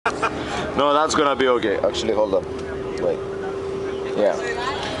No, that's gonna be okay. Actually, hold on. Wait.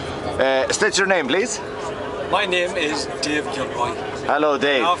 Yeah. State your name, please. My name is Dave Gilroy. Hello,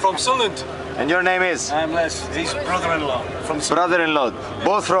 Dave. I'm from Sunderland. And your name is? I'm Les. He's brother-in-law from Sunderland. Brother-in-law.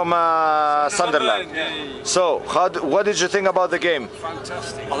 Both from Sunderland. Yeah. So, what did you think about the game?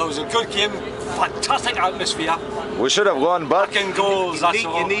 Fantastic. Well, it was a good game. Fantastic atmosphere. We should have won, but Back goals. That's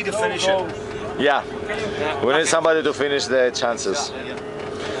all. You need a finisher. yeah, we need somebody to finish the chances.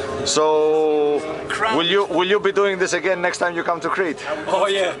 So, will you be doing this again next time you come to Crete? Oh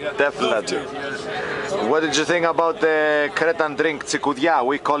yeah. Definitely. What did you think about the Cretan drink tsikoudia?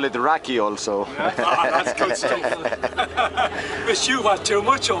 We call it raki also. That's good stuff. Which you've had too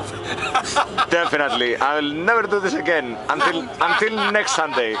much of. Definitely. I will never do this again until next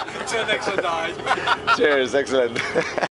Sunday. Until next Sunday. Cheers, excellent.